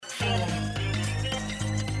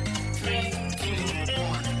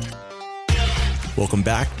Welcome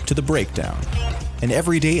back to The Breakdown, an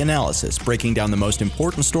everyday analysis breaking down the most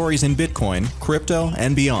important stories in Bitcoin, crypto,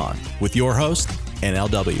 and beyond, with your host,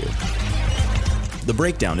 NLW. The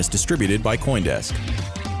Breakdown is distributed by CoinDesk.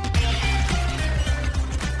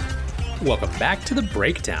 Welcome back to The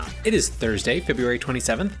Breakdown. It is Thursday, February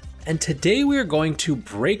 27th, and today we are going to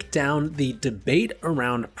break down the debate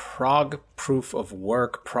around Prog Proof of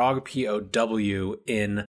Work, ProgPoW,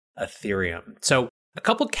 in Ethereum. So, a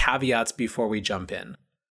couple caveats before we jump in.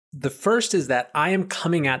 The first is that I am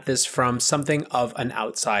coming at this from something of an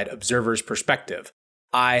outside observer's perspective.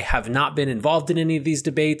 I have not been involved in any of these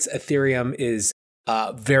debates. Ethereum is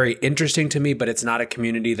very interesting to me, but it's not a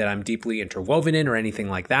community that I'm deeply interwoven in or anything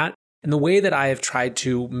like that. And the way that I have tried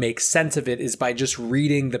to make sense of it is by just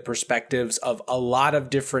reading the perspectives of a lot of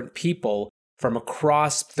different people from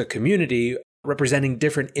across the community, representing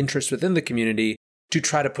different interests within the community, to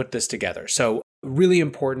try to put this together. So really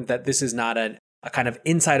important that this is not a kind of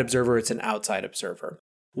inside observer, it's an outside observer.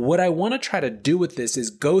 What I want to try to do with this is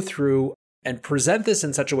go through and present this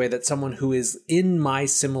in such a way that someone who is in my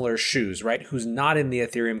similar shoes, right, who's not in the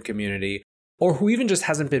Ethereum community, or who even just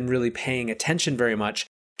hasn't been really paying attention very much,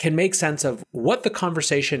 can make sense of what the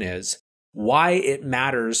conversation is, why it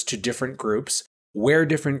matters to different groups, where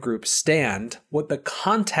different groups stand, what the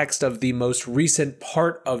context of the most recent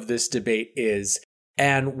part of this debate is,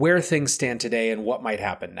 and where things stand today and what might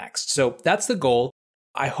happen next. So that's the goal.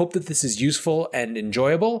 I hope that this is useful and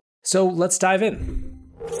enjoyable. So let's dive in.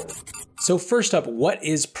 So first up, what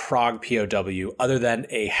is ProgPoW other than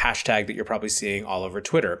a hashtag that you're probably seeing all over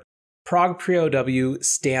Twitter? ProgPoW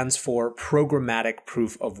stands for Programmatic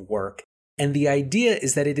Proof of Work. And the idea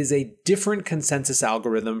is that it is a different consensus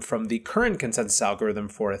algorithm from the current consensus algorithm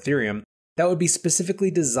for Ethereum that would be specifically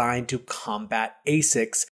designed to combat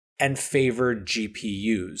ASICs and favor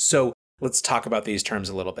GPUs. So let's talk about these terms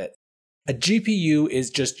a little bit. A GPU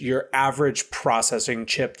is just your average processing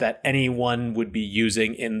chip that anyone would be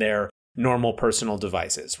using in their normal personal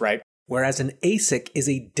devices, right? Whereas an ASIC is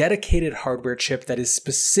a dedicated hardware chip that is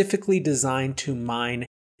specifically designed to mine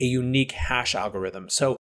a unique hash algorithm.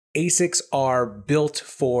 So ASICs are built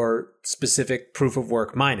for specific proof of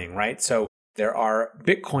work mining, right? So there are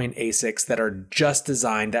Bitcoin ASICs that are just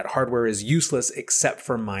designed, that hardware is useless except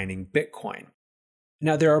for mining Bitcoin.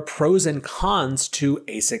 Now, there are pros and cons to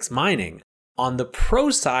ASICs mining. On the pro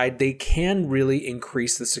side, they can really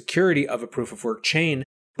increase the security of a proof of work chain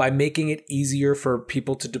by making it easier for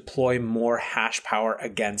people to deploy more hash power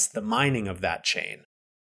against the mining of that chain.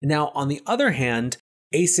 Now, on the other hand,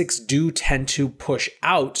 ASICs do tend to push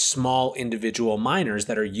out small individual miners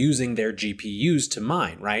that are using their GPUs to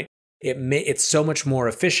mine, right? It's so much more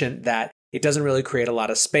efficient that it doesn't really create a lot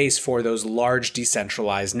of space for those large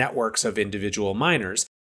decentralized networks of individual miners.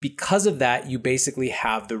 Because of that, you basically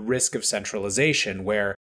have the risk of centralization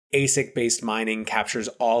where ASIC-based mining captures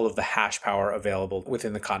all of the hash power available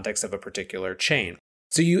within the context of a particular chain.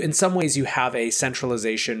 So in some ways, you have a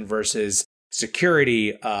centralization versus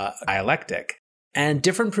security dialectic. And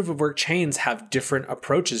different proof of work chains have different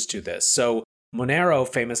approaches to this. So Monero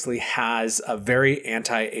famously has a very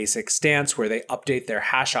anti-ASIC stance where they update their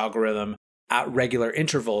hash algorithm at regular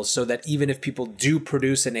intervals so that even if people do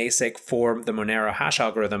produce an ASIC for the Monero hash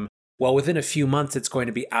algorithm, well, within a few months, it's going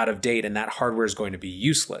to be out of date and that hardware is going to be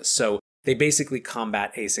useless. So they basically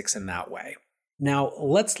combat ASICs in that way. Now,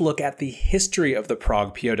 let's look at the history of the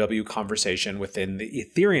ProgPoW conversation within the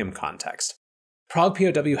Ethereum context.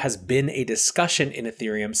 ProgPoW has been a discussion in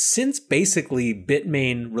Ethereum since basically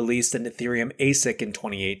Bitmain released an Ethereum ASIC in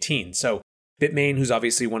 2018. So Bitmain, who's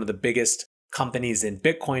obviously one of the biggest companies in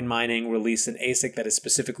Bitcoin mining, released an ASIC that is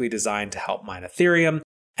specifically designed to help mine Ethereum.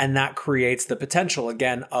 And that creates the potential,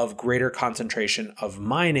 again, of greater concentration of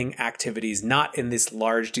mining activities, not in this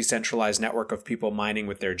large decentralized network of people mining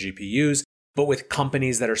with their GPUs, but with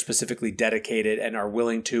companies that are specifically dedicated and are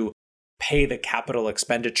willing to pay the capital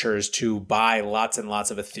expenditures to buy lots and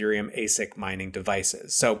lots of Ethereum ASIC mining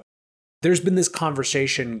devices. So there's been this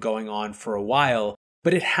conversation going on for a while,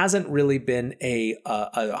 but it hasn't really been a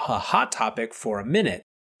hot topic for a minute.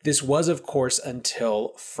 This was, of course,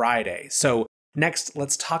 until Friday. So next,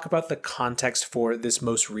 let's talk about the context for this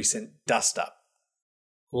most recent dust-up.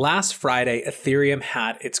 Last Friday, Ethereum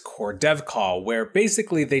had its core dev call, where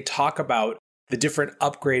basically they talk about the different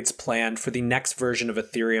upgrades planned for the next version of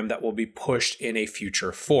Ethereum that will be pushed in a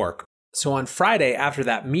future fork. So on Friday, after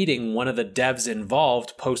that meeting, one of the devs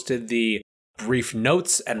involved posted the brief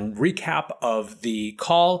notes and recap of the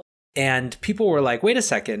call, and people were like, wait a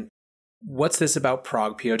second, what's this about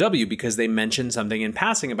ProgPoW? Because they mentioned something in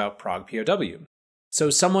passing about ProgPoW. So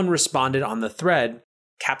someone responded on the thread,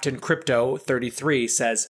 Captain Crypto 33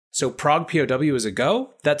 says, So ProgPoW is a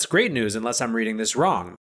go? That's great news unless I'm reading this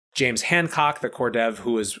wrong. James Hancock, the core dev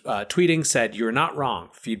who was tweeting, said, "You're not wrong.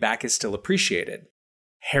 Feedback is still appreciated."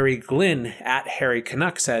 Harry Glynn at Harry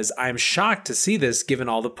Canuck says, "I'm shocked to see this given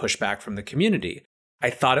all the pushback from the community. I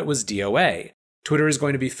thought it was DOA. Twitter is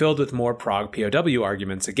going to be filled with more ProgPoW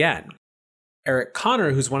arguments again." Eric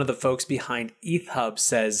Connor, who's one of the folks behind ETHHub,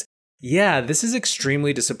 says, "Yeah, this is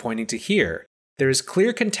extremely disappointing to hear. There is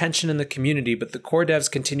clear contention in the community, but the core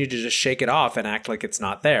devs continue to just shake it off and act like it's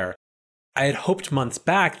not there. I had hoped months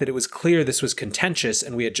back that it was clear this was contentious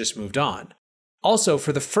and we had just moved on. Also,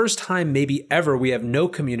 for the first time maybe ever, we have no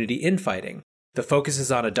community infighting. The focus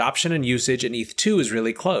is on adoption and usage, and ETH2 is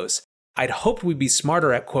really close. I'd hoped we'd be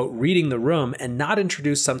smarter at, quote, reading the room and not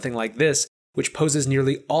introduce something like this, which poses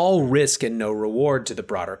nearly all risk and no reward to the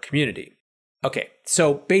broader community." Okay,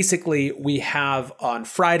 so basically we have on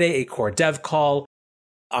Friday a core dev call.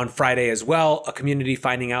 On Friday as well, a community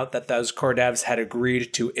finding out that those core devs had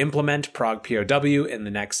agreed to implement ProgPoW in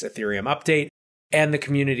the next Ethereum update, and the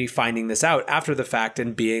community finding this out after the fact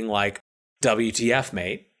and being like, WTF,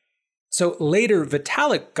 mate. So later,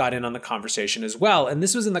 Vitalik got in on the conversation as well, and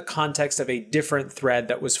this was in the context of a different thread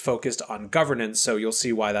that was focused on governance, so you'll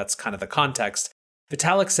see why that's kind of the context.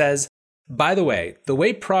 Vitalik says, "By the way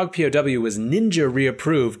ProgPoW was ninja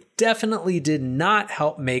reapproved definitely did not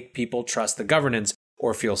help make people trust the governance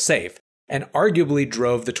or feel safe, and arguably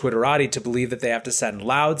drove the Twitterati to believe that they have to send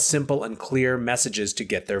loud, simple, and clear messages to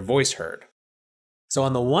get their voice heard." So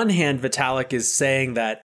on the one hand, Vitalik is saying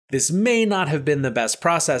that this may not have been the best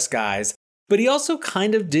process, guys, but he also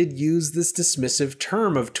kind of did use this dismissive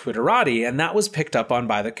term of Twitterati, and that was picked up on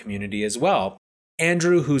by the community as well.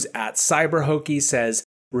 Andrew, who's at CyberHokey, says,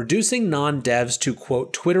 "Reducing non-devs to,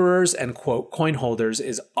 quote, Twitterers and, quote, coin holders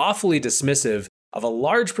is awfully dismissive of a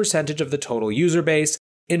large percentage of the total user base,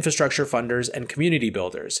 infrastructure funders, and community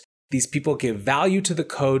builders. These people give value to the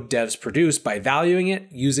code devs produce by valuing it,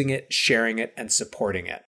 using it, sharing it, and supporting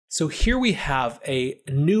it." So here we have a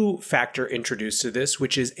new factor introduced to this,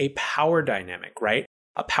 which is a power dynamic, right?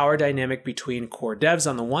 A power dynamic between core devs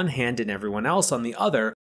on the one hand and everyone else on the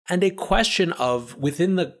other, and a question of,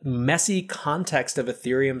 within the messy context of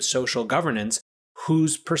Ethereum social governance,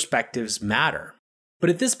 whose perspectives matter. But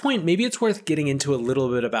at this point, maybe it's worth getting into a little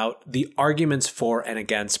bit about the arguments for and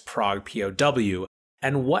against ProgPoW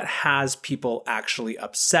and what has people actually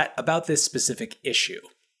upset about this specific issue.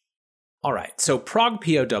 All right, so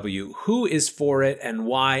ProgPoW, who is for it and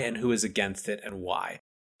why, and who is against it and why?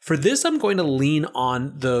 For this, I'm going to lean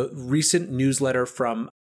on the recent newsletter from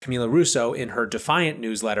Camila Russo in her Defiant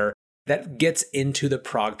newsletter that gets into the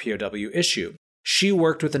ProgPoW issue. She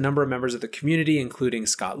worked with a number of members of the community, including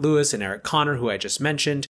Scott Lewis and Eric Connor, who I just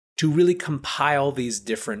mentioned, to really compile these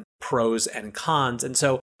different pros and cons. And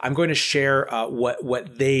so I'm going to share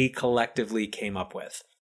what they collectively came up with.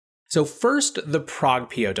 So first, the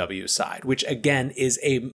ProgPoW side, which again is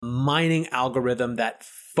a mining algorithm that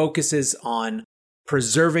focuses on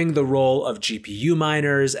preserving the role of GPU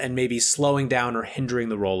miners and maybe slowing down or hindering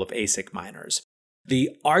the role of ASIC miners.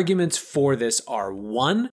 The arguments for this are,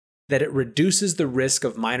 one, that it reduces the risk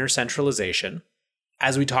of miner centralization.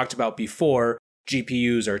 As we talked about before,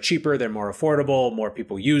 GPUs are cheaper, they're more affordable, more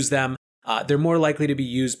people use them. They're more likely to be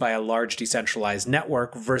used by a large decentralized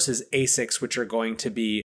network versus ASICs, which are going to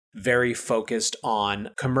be very focused on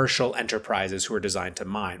commercial enterprises who are designed to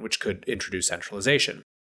mine, which could introduce centralization.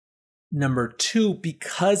 Number two,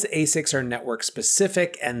 because ASICs are network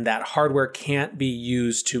specific and that hardware can't be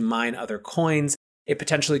used to mine other coins, it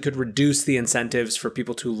potentially could reduce the incentives for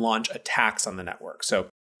people to launch attacks on the network. So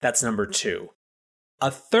that's number two.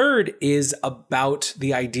 A third is about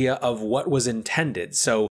the idea of what was intended.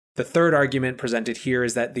 So the third argument presented here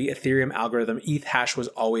is that the Ethereum algorithm ETH hash was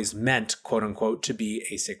always meant, quote unquote, to be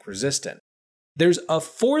ASIC resistant. There's a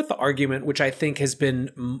fourth argument, which I think has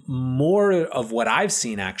been more of what I've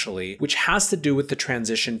seen actually, which has to do with the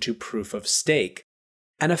transition to proof of stake.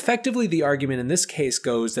 And effectively, the argument in this case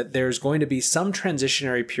goes that there's going to be some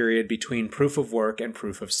transitionary period between proof of work and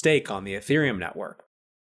proof of stake on the Ethereum network.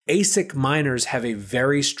 ASIC miners have a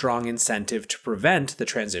very strong incentive to prevent the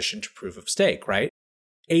transition to proof of stake, right?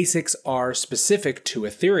 ASICs are specific to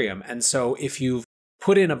Ethereum, and so if you've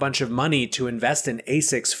put in a bunch of money to invest in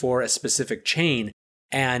ASICs for a specific chain,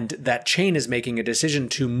 and that chain is making a decision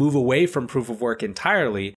to move away from proof of work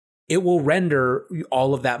entirely, it will render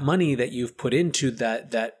all of that money that you've put into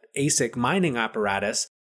that ASIC mining apparatus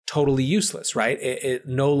totally useless, right? It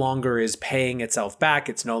no longer is paying itself back.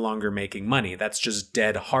 It's no longer making money. That's just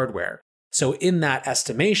dead hardware. So in that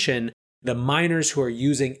estimation, the miners who are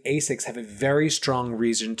using ASICs have a very strong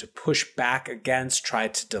reason to push back against, try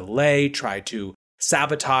to delay, try to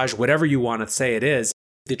sabotage, whatever you want to say it is,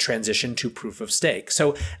 the transition to proof of stake.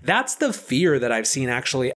 So that's the fear that I've seen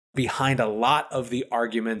actually behind a lot of the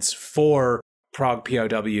arguments for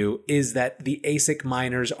ProgPoW, is that the ASIC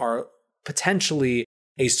miners are potentially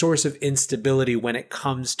a source of instability when it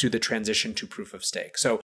comes to the transition to proof of stake.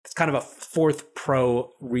 So it's kind of a fourth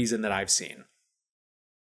pro reason that I've seen.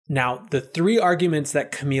 Now, the three arguments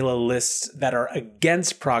that Camila lists that are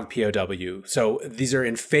against ProgPoW, so these are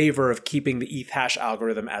in favor of keeping the ETH hash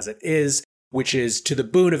algorithm as it is, which is to the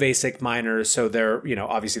boon of ASIC miners, so they're,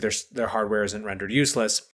 obviously their hardware isn't rendered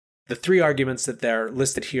useless. The three arguments that they're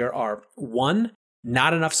listed here are: one,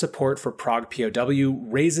 not enough support for ProgPoW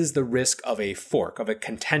raises the risk of a fork, of a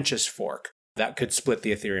contentious fork that could split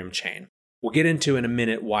the Ethereum chain. We'll get into in a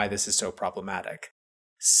minute why this is so problematic.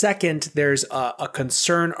 Second, there's a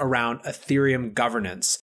concern around Ethereum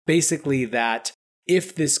governance. Basically that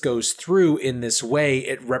if this goes through in this way,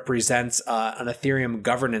 it represents an Ethereum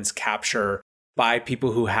governance capture by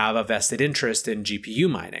people who have a vested interest in GPU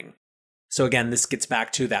mining. So again, this gets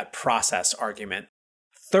back to that process argument.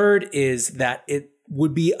 Third is that it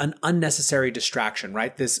would be an unnecessary distraction,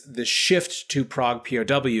 right? The shift to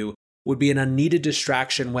ProgPoW would be an unneeded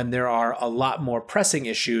distraction when there are a lot more pressing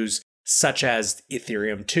issues, such as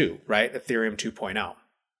Ethereum 2, right? Ethereum 2.0.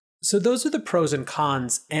 So those are the pros and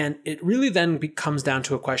cons, and it really then comes down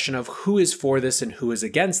to a question of who is for this and who is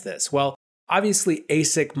against this. Well, obviously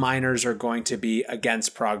ASIC miners are going to be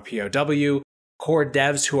against ProgPoW. Core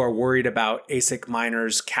devs who are worried about ASIC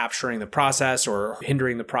miners capturing the process or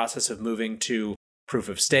hindering the process of moving to proof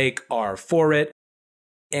of stake are for it.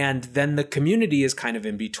 And then the community is kind of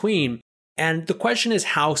in between. And the question is,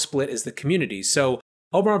 how split is the community? So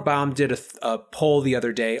Omar Baum did a poll the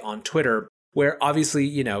other day on Twitter where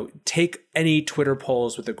obviously, take any Twitter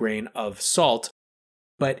polls with a grain of salt.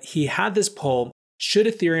 But he had this poll: should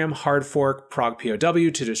Ethereum hard fork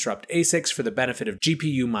ProgPoW to disrupt ASICs for the benefit of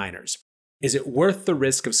GPU miners? Is it worth the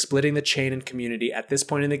risk of splitting the chain and community at this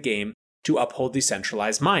point in the game to uphold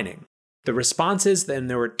decentralized mining? The responses, then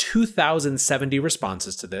there were 2,070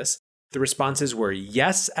 responses to this. The responses were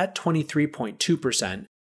yes at 23.2%,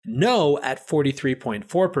 no at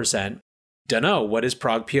 43.4%, dunno, what is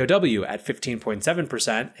ProgPoW at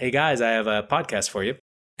 15.7%. Hey guys, I have a podcast for you.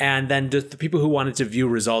 And then just the people who wanted to view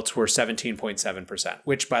results were 17.7%,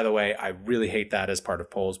 which, by the way, I really hate that as part of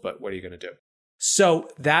polls, but what are you going to do? So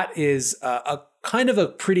that is a kind of a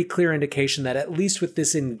pretty clear indication that at least with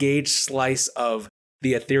this engaged slice of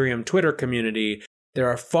the Ethereum Twitter community, there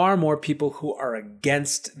are far more people who are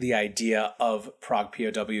against the idea of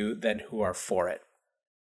ProgPoW than who are for it.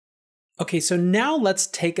 Okay, so now let's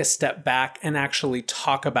take a step back and actually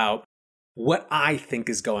talk about what I think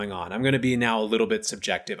is going on. I'm going to be now a little bit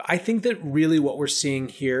subjective. I think that really what we're seeing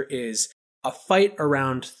here is a fight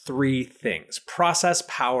around three things: process,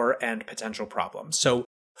 power, and potential problems. So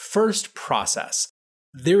first, process.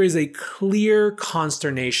 There is a clear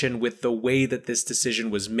consternation with the way that this decision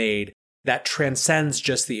was made that transcends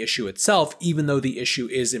just the issue itself, even though the issue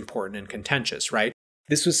is important and contentious, right?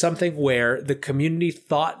 This was something where the community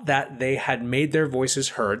thought that they had made their voices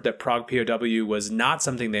heard, that ProgPoW was not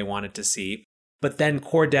something they wanted to see, but then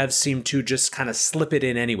core devs seemed to just kind of slip it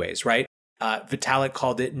in anyways, right? Vitalik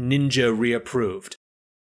called it ninja reapproved.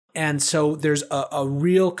 And so there's a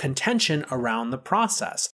real contention around the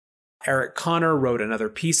process. Eric Connor wrote another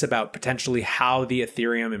piece about potentially how the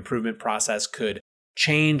Ethereum improvement process could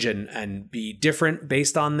change and be different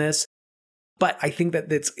based on this. But I think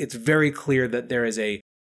that it's very clear that there is a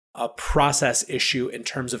process issue in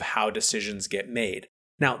terms of how decisions get made.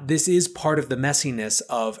 Now, this is part of the messiness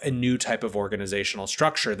of a new type of organizational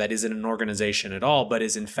structure that isn't an organization at all, but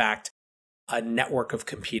is in fact a network of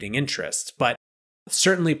competing interests. But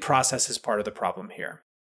certainly process is part of the problem here.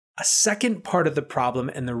 A second part of the problem,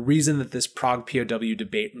 and the reason that this ProgPoW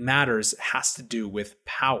debate matters, has to do with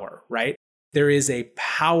power, right? There is a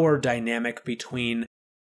power dynamic between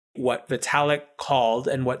what Vitalik called,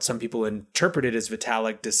 and what some people interpreted as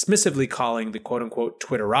Vitalik dismissively calling the quote-unquote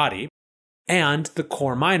Twitterati, and the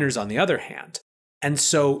core miners on the other hand. And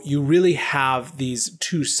so you really have these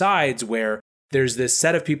two sides where there's this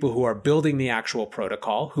set of people who are building the actual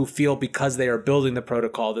protocol, who feel because they are building the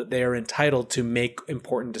protocol that they are entitled to make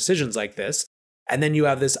important decisions like this. And then you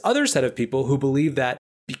have this other set of people who believe that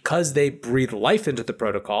because they breathe life into the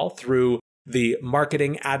protocol through the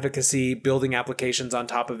marketing, advocacy, building applications on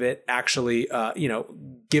top of it, actually,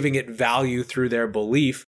 giving it value through their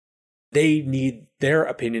belief, they need their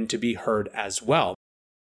opinion to be heard as well.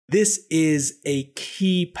 This is a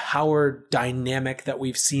key power dynamic that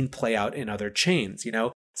we've seen play out in other chains.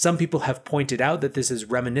 Some people have pointed out that this is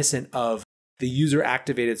reminiscent of the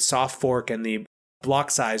user-activated soft fork and the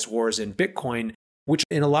block size wars in Bitcoin, which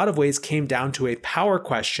in a lot of ways came down to a power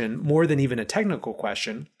question more than even a technical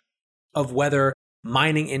question of whether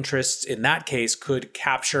mining interests in that case could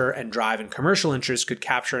capture and drive, and commercial interests could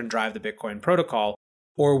capture and drive the Bitcoin protocol,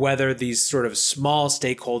 or whether these sort of small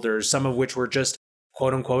stakeholders, some of which were just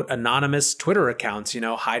quote unquote anonymous Twitter accounts,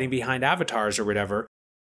 hiding behind avatars or whatever,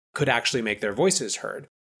 could actually make their voices heard.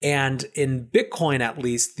 And in Bitcoin, at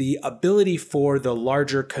least, the ability for the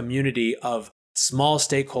larger community of small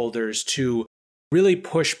stakeholders to really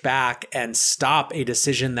push back and stop a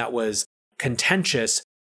decision that was contentious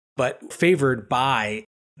but favored by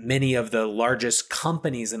many of the largest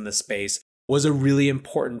companies in the space was a really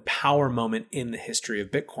important power moment in the history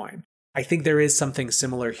of Bitcoin. I think there is something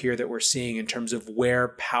similar here that we're seeing in terms of where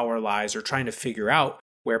power lies, or trying to figure out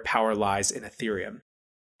where power lies in Ethereum.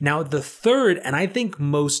 Now, the third, and I think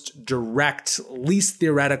most direct, least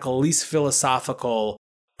theoretical, least philosophical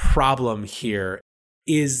problem here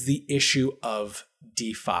is the issue of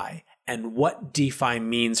DeFi and what DeFi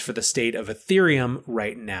means for the state of Ethereum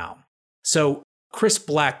right now. So Chris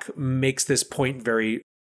Black makes this point very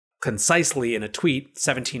concisely in a tweet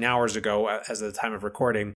 17 hours ago as of the time of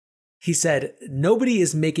recording. He said, "Nobody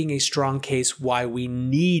is making a strong case why we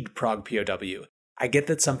need ProgPoW. I get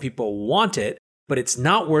that some people want it, but it's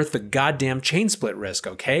not worth the goddamn chain split risk,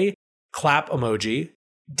 okay?" Clap emoji.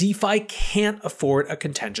 DeFi can't afford a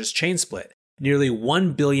contentious chain split. Nearly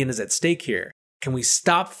 $1 billion is at stake here. Can we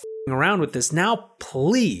stop f***ing around with this now,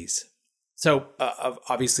 please? So,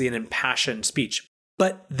 obviously an impassioned speech.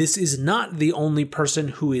 But this is not the only person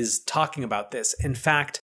who is talking about this. In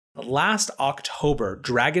fact, last October,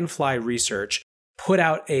 Dragonfly Research put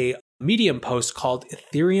out a Medium post called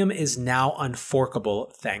 "Ethereum is now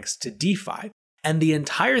unforkable thanks to DeFi." And the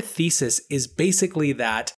entire thesis is basically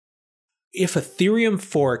that if Ethereum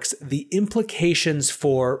forks, the implications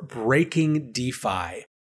for breaking DeFi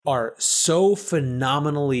are so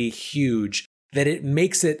phenomenally huge that it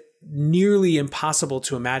makes it nearly impossible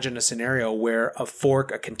to imagine a scenario where a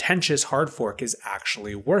fork, a contentious hard fork, is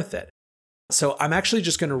actually worth it. So I'm actually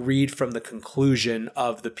just going to read from the conclusion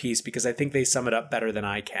of the piece because I think they sum it up better than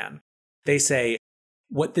I can. They say,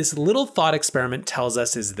 "What this little thought experiment tells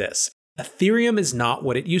us is this. Ethereum is not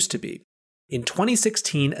what it used to be. In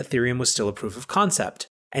 2016, Ethereum was still a proof of concept,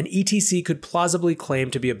 and ETC could plausibly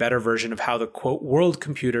claim to be a better version of how the quote world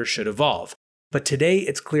computer should evolve. But today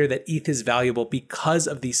it's clear that ETH is valuable because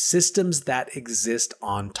of the systems that exist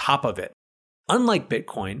on top of it. Unlike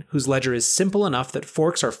Bitcoin, whose ledger is simple enough that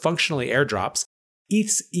forks are functionally airdrops,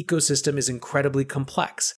 ETH's ecosystem is incredibly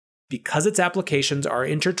complex. Because its applications are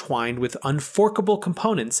intertwined with unforkable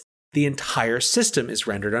components, the entire system is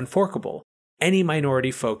rendered unforkable. Any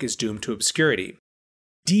minority folk is doomed to obscurity.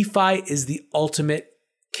 DeFi is the ultimate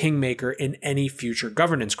kingmaker in any future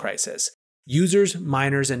governance crisis. Users,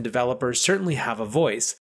 miners, and developers certainly have a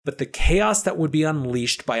voice, but the chaos that would be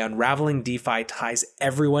unleashed by unraveling DeFi ties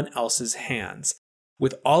everyone else's hands.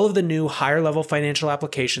 With all of the new higher-level financial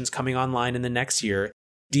applications coming online in the next year,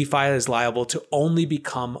 DeFi is liable to only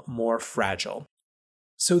become more fragile."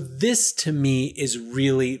 So this, to me, is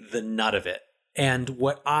really the nut of it, and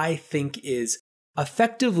what I think is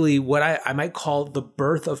effectively what I might call the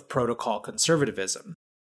birth of protocol conservatism.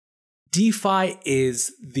 DeFi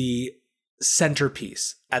is the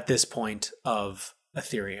centerpiece at this point of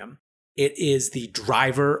Ethereum. It is the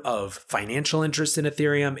driver of financial interest in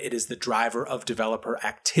Ethereum. It is the driver of developer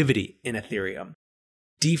activity in Ethereum.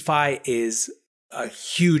 DeFi is a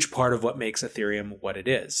huge part of what makes Ethereum what it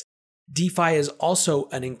is. DeFi is also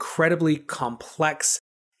an incredibly complex,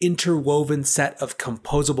 interwoven set of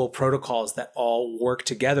composable protocols that all work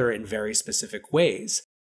together in very specific ways.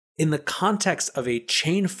 In the context of a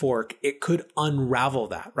chain fork, it could unravel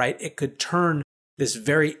that, right? It could turn this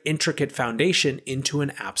very intricate foundation into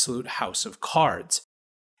an absolute house of cards.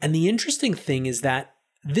 And the interesting thing is that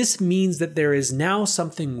this means that there is now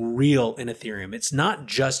something real in Ethereum. It's not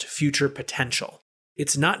just future potential.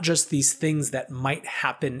 It's not just these things that might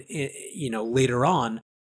happen, later on,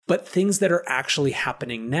 but things that are actually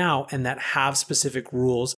happening now and that have specific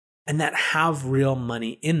rules and that have real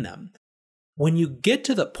money in them. When you get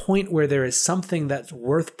to the point where there is something that's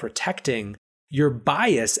worth protecting, your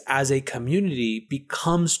bias as a community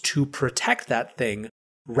becomes to protect that thing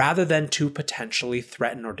rather than to potentially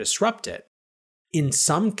threaten or disrupt it. In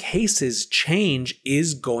some cases, change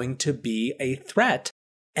is going to be a threat.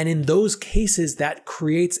 And in those cases, that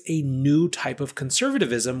creates a new type of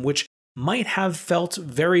conservatism, which might have felt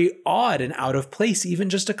very odd and out of place even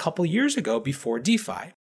just a couple years ago before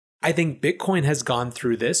DeFi. I think Bitcoin has gone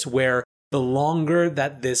through this, where the longer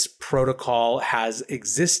that this protocol has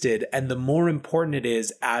existed and the more important it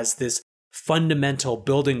is as this fundamental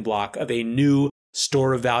building block of a new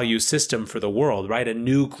store of value system for the world, right? A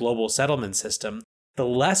new global settlement system, the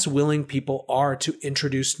less willing people are to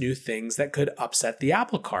introduce new things that could upset the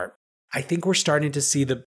apple cart. I think we're starting to see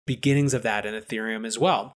the beginnings of that in Ethereum as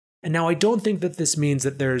well. And now I don't think that this means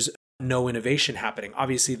that there's no innovation happening.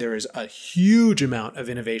 Obviously, there is a huge amount of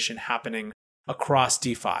innovation happening across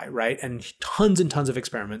DeFi, right? And tons of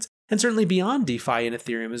experiments, and certainly beyond DeFi in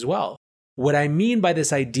Ethereum as well. What I mean by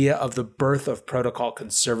this idea of the birth of protocol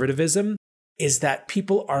conservatism is that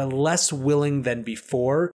people are less willing than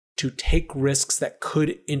before to take risks that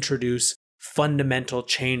could introduce fundamental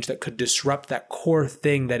change that could disrupt that core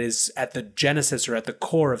thing that is at the genesis or at the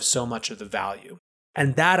core of so much of the value.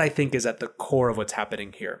 And that, I think, is at the core of what's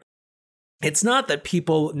happening here. It's not that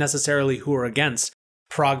people necessarily who are against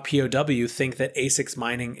ProgPoW think that ASICs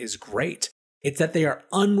mining is great. It's that they are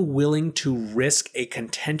unwilling to risk a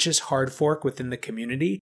contentious hard fork within the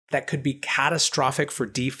community that could be catastrophic for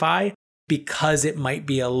DeFi because it might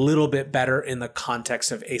be a little bit better in the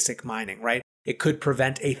context of ASIC mining, right? It could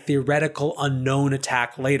prevent a theoretical unknown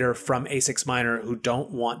attack later from ASICs miner who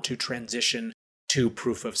don't want to transition to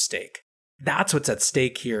proof of stake. That's what's at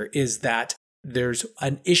stake here, is that there's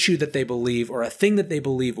an issue that they believe, or a thing that they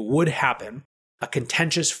believe would happen, a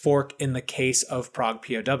contentious fork in the case of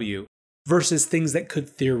ProgPoW, versus things that could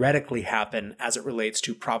theoretically happen as it relates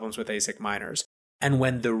to problems with ASIC miners. And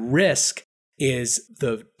when the risk is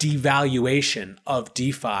the devaluation of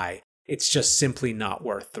DeFi, it's just simply not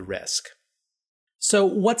worth the risk. So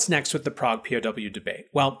what's next with the ProgPoW debate?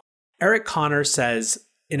 Well, Eric Connor says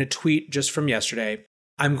in a tweet just from yesterday,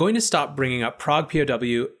 I'm going to stop bringing up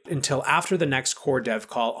ProgPoW until after the next core dev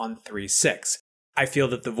call on 3.6. I feel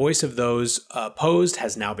that the voice of those opposed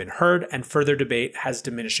has now been heard, and further debate has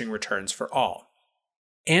diminishing returns for all.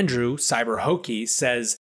 Andrew CyberHokey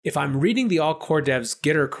says, if I'm reading the all core devs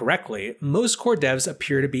Gitter correctly, most core devs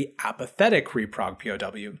appear to be apathetic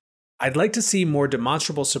re-ProgPoW. I'd like to see more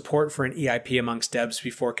demonstrable support for an EIP amongst devs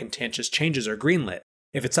before contentious changes are greenlit.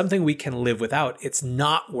 If it's something we can live without, it's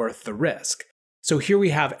not worth the risk. So here we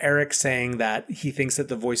have Eric saying that he thinks that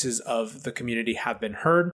the voices of the community have been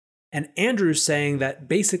heard, and Andrew saying that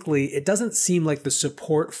basically it doesn't seem like the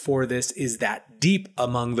support for this is that deep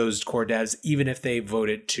among those core devs, even if they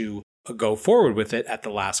voted to go forward with it at the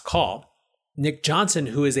last call. Nick Johnson,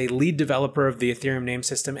 who is a lead developer of the Ethereum name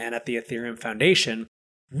system and at the Ethereum Foundation,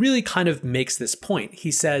 really kind of makes this point.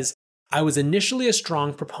 He says, I was initially a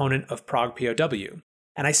strong proponent of ProgPoW,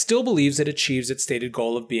 and I still believe it achieves its stated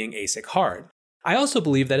goal of being ASIC hard. I also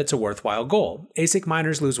believe that it's a worthwhile goal. ASIC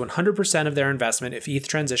miners lose 100% of their investment if ETH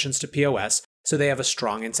transitions to POS, so they have a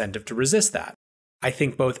strong incentive to resist that. I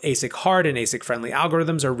think both ASIC hard and ASIC friendly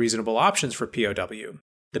algorithms are reasonable options for POW.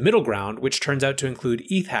 The middle ground, which turns out to include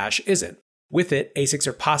ETH hash, isn't. With it, ASICs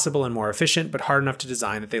are possible and more efficient, but hard enough to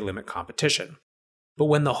design that they limit competition. But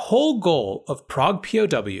when the whole goal of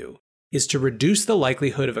ProgPoW is to reduce the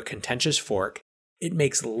likelihood of a contentious fork, it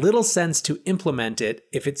makes little sense to implement it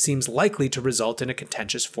if it seems likely to result in a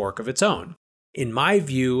contentious fork of its own. In my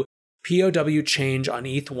view, POW change on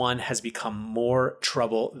ETH1 has become more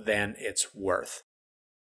trouble than it's worth.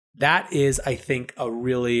 That is, I think, a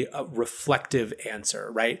really reflective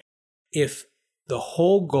answer, right? If the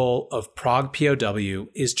whole goal of ProgPoW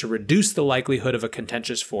is to reduce the likelihood of a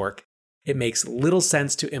contentious fork, it makes little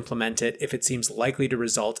sense to implement it if it seems likely to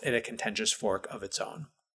result in a contentious fork of its own.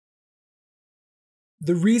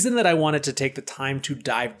 The reason that I wanted to take the time to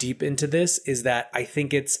dive deep into this is that I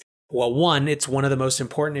think it's one of the most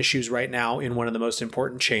important issues right now in one of the most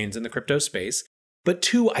important chains in the crypto space. But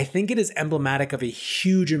two, I think it is emblematic of a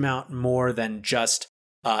huge amount more than just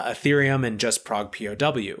Ethereum and just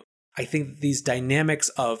ProgPoW. I think that these dynamics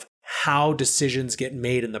of how decisions get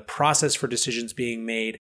made and the process for decisions being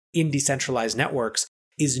made in decentralized networks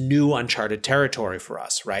is new uncharted territory for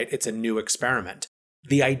us, right? It's a new experiment.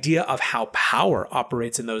 The idea of how power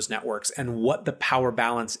operates in those networks and what the power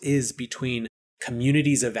balance is between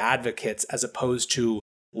communities of advocates as opposed to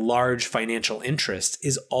large financial interests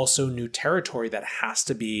is also new territory that has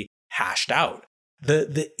to be hashed out.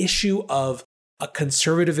 The issue of a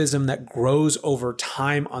conservatism that grows over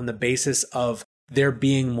time on the basis of there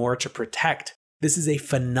being more to protect. This is a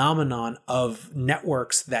phenomenon of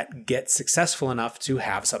networks that get successful enough to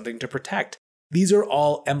have something to protect. These are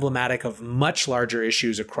all emblematic of much larger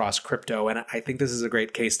issues across crypto, and I think this is a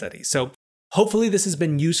great case study. So hopefully this has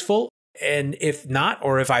been useful, and if not,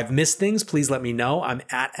 or if I've missed things, please let me know. I'm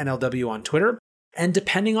at NLW on Twitter, and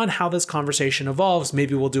depending on how this conversation evolves,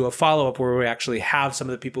 maybe we'll do a follow-up where we actually have some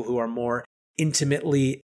of the people who are more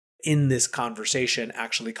intimately in this conversation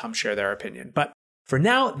actually come share their opinion. But for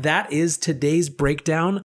now, that is today's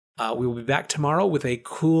breakdown We will be back tomorrow with a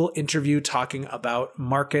cool interview talking about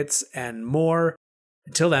markets and more.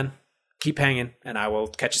 Until then, keep hanging, and I will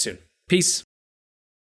catch you soon. Peace.